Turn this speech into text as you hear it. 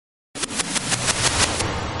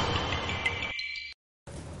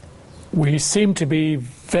We seem to be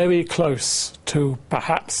very close to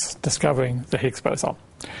perhaps discovering the Higgs boson.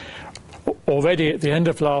 Already at the end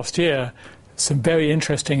of last year, some very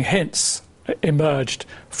interesting hints emerged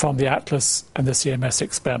from the ATLAS and the CMS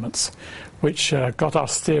experiments, which got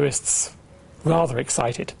us theorists rather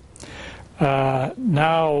excited.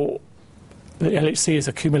 Now the LHC has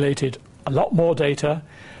accumulated a lot more data.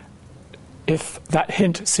 If that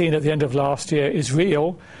hint seen at the end of last year is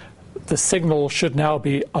real, the signal should now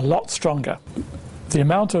be a lot stronger. The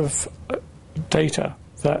amount of data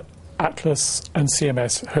that ATLAS and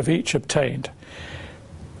CMS have each obtained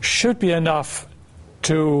should be enough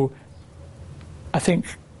to, I think,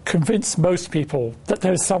 convince most people that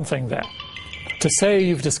there's something there. To say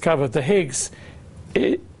you've discovered the Higgs,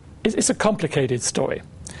 it's a complicated story.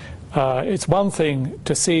 It's one thing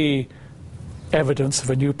to see evidence of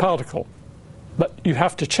a new particle, but you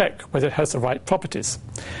have to check whether it has the right properties.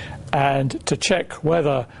 And to check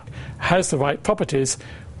whether it has the right properties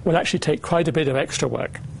will actually take quite a bit of extra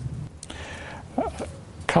work.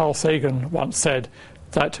 Carl Sagan once said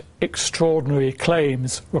that extraordinary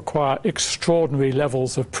claims require extraordinary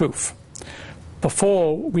levels of proof.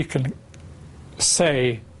 Before we can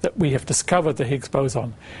say that we have discovered the Higgs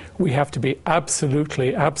boson, we have to be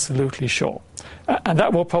absolutely, absolutely sure. And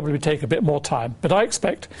that will probably take a bit more time. But I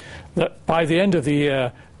expect that by the end of the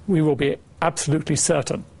year, we will be absolutely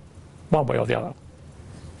certain, one way or the other.